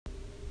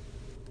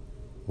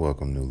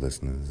Welcome, new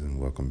listeners, and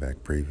welcome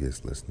back,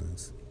 previous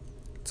listeners,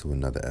 to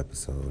another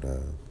episode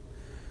of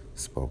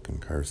Spoken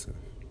Cursive.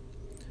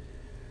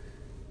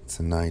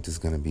 Tonight is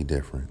going to be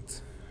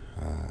different.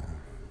 I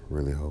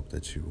really hope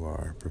that you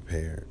are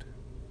prepared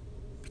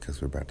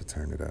because we're about to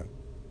turn it up.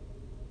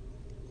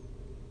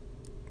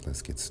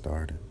 Let's get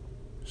started,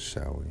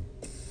 shall we?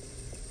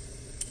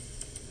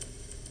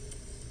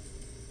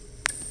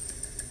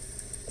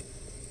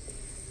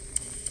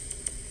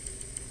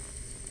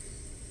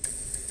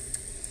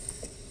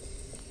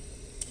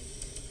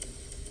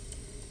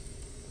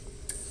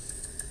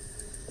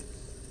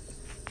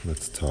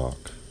 Let's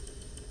talk.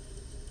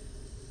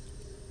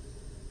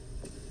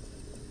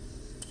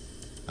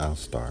 I'll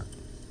start.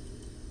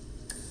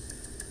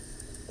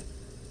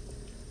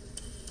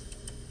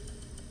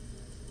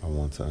 I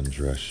want to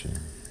undress you.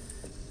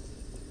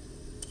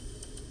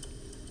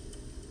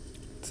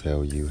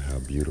 Tell you how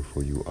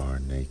beautiful you are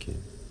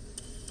naked.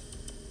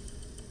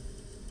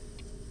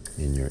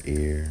 In your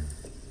ear,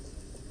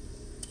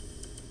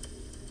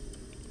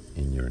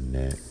 in your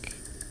neck,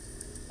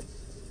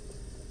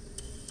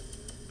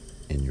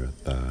 in your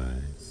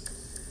thighs,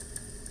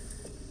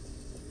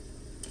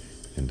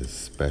 and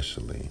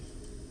especially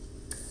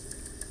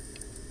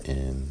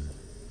in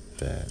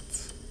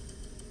that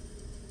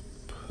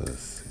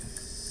pussy.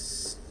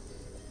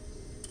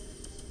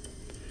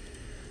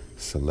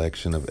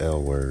 Selection of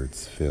L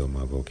words fill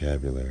my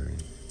vocabulary.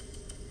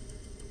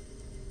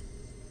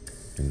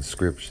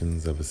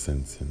 Inscriptions of a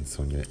sentence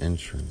on your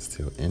entrance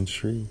till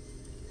entry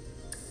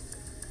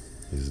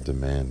is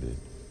demanded.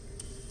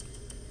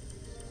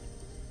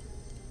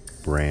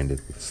 Branded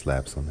with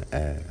slaps on the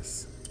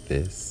ass.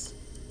 This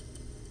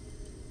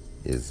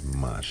is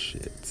my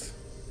shit.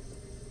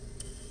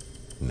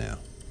 Now,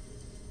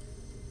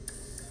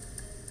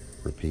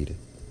 repeat it.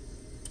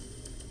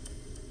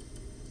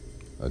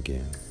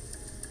 Again.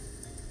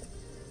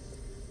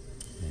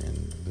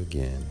 And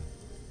again.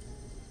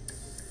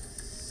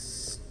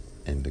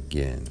 And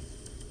again.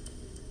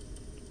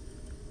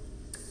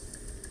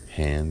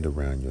 Hand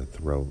around your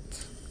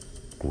throat.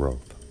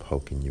 Growth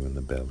poking you in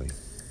the belly.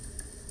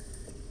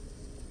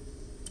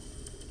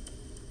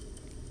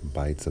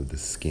 Bites of the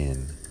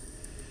skin.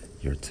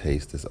 Your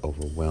taste is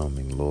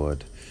overwhelming.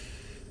 Lord,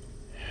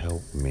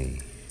 help me.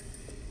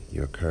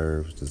 Your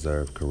curves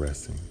deserve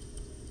caressing.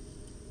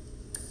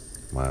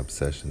 My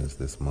obsession is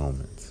this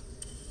moment.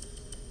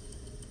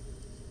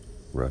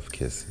 Rough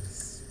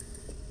kisses.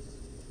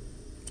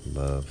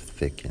 Love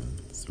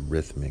thickens.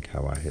 Rhythmic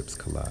how our hips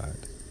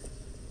collide.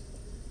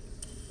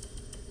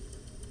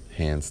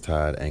 Hands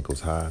tied,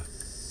 ankles high.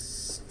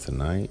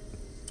 Tonight,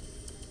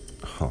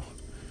 oh,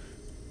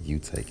 you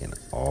taking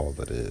all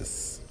of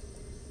this.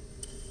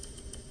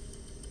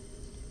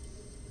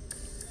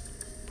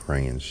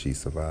 Praying she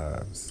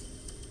survives.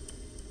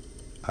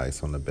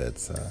 Ice on the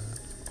bedside.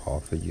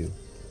 All for you.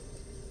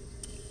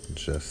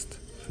 Just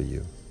for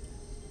you.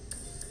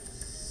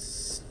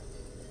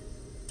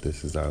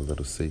 This is our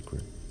little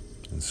secret.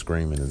 And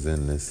screaming is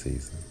in this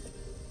season.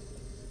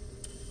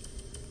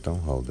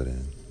 Don't hold it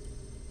in.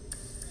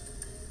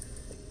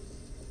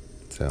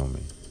 Tell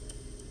me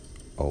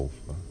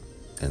over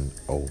and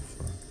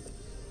over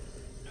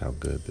how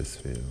good this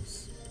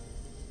feels.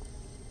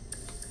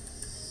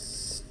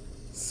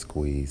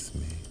 Squeeze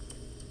me.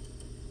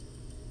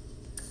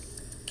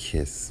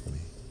 Kiss me.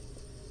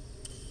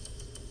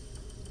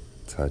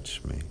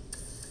 Touch me.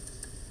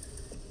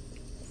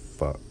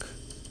 Fuck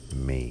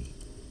me.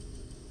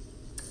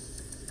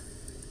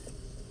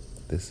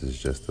 This is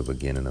just the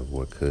beginning of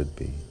what could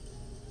be.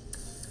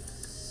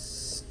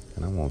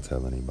 And I won't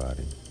tell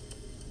anybody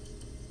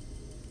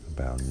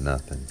about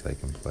nothing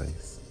taking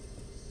place.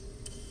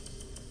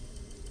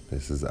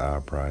 This is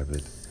our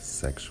private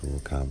sexual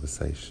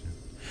conversation.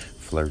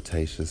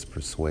 Flirtatious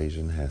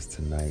persuasion has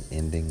tonight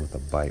ending with a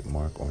bite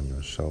mark on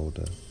your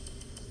shoulder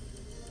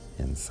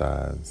and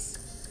sighs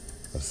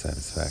of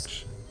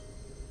satisfaction.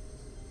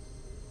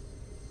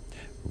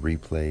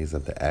 Replays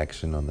of the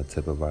action on the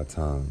tip of our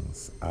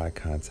tongues, eye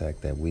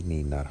contact that we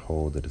need not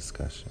hold a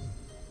discussion.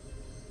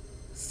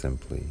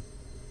 Simply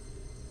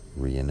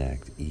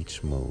reenact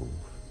each move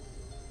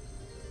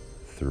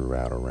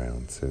throughout a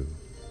round two.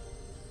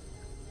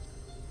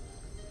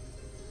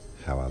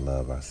 How I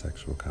love our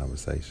sexual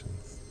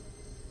conversations.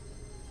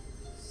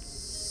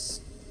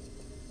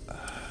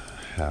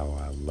 How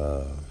I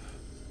love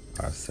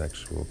our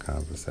sexual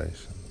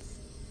conversations.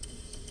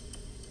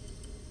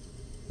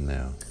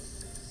 Now,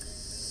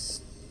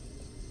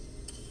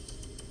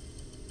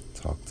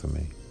 talk to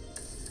me.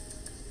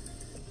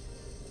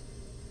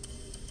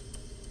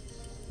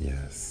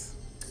 Yes.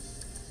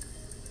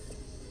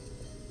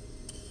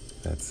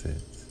 That's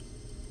it.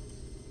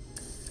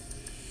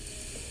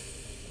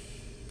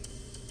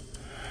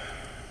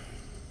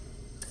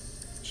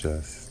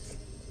 Just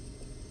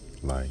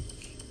like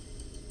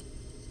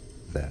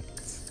that.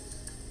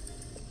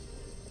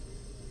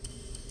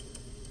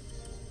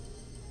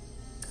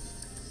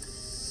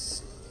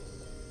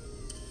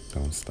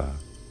 Don't stop.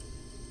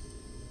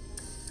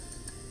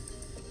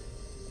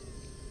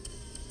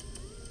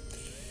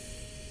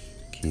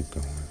 Keep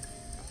going.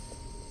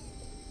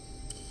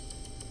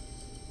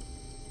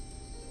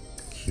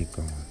 Keep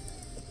going.